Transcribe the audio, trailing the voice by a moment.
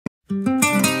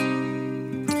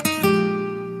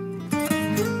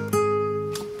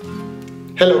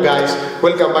Hello guys,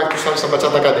 welcome back to Salsa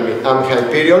Bachata Academy. I'm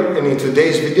Hyperion and in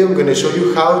today's video I'm going to show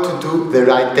you how to do the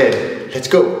right turn. Let's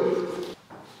go!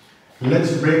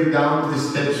 Let's break down the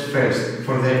steps first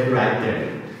for the right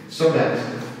turn. So guys,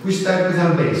 we start with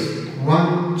our base.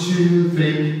 1, 2,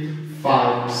 3,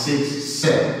 5, 6,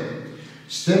 7.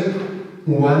 Step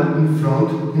 1 in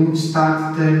front and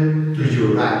start turn to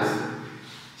your right.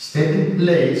 Step in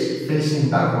place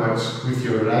facing backwards with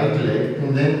your right leg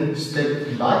and then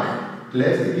step back.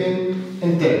 Left again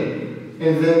and turn,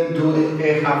 and then do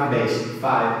a half base.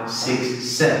 5, 6,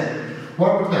 7.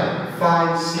 One more time.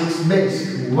 5, 6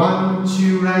 base. 1,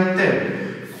 2 right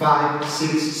turn. 5,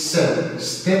 6, 7.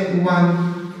 Step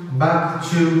 1, back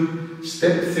 2,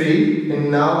 step 3, and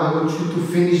now I want you to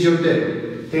finish your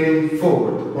turn. Turn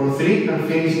forward on 3 and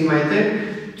finishing my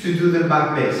turn to do the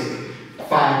back base.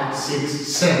 5, 6,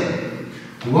 7.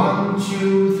 1,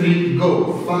 2, 3,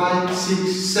 go. 5, 6,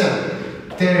 7.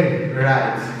 Turn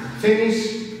right,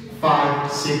 finish,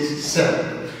 5, 6,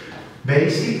 7.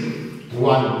 Basic,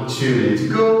 1, 2, let's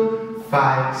go,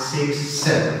 5, 6,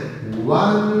 7.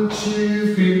 1,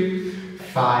 2, 3,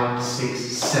 5, 6,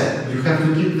 7. You have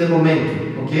to keep the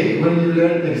momentum, okay? When you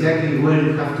learn exactly where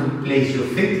you have to place your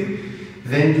feet,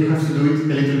 then you have to do it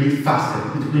a little bit faster.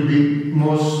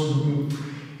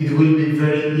 It will be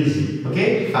very easy,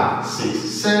 okay? 5, 6,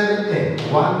 7,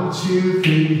 and 1, 2,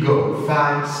 3, go.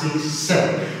 5, 6,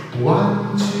 7.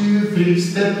 1, 2, 3,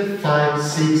 step. 5,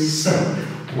 6, 7.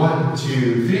 1,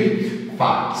 2, 3,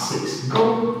 5, 6,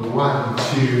 go. 1,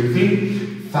 2, 3,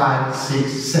 5,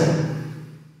 6, 7.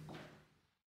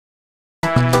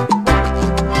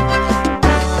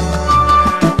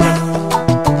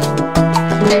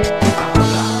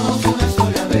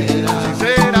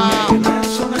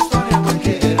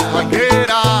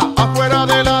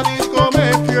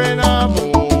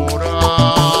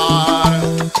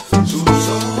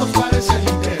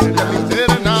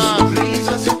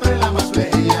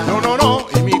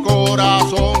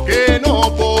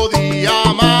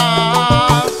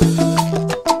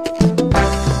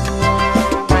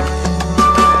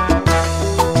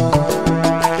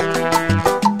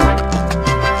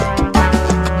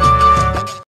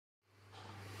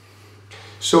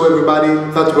 So everybody,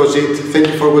 that was it. Thank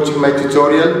you for watching my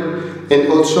tutorial. And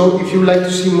also, if you would like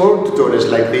to see more tutorials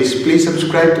like this, please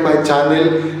subscribe to my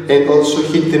channel and also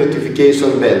hit the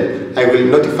notification bell. I will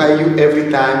notify you every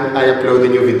time I upload a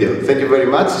new video. Thank you very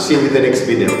much. See you in the next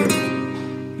video.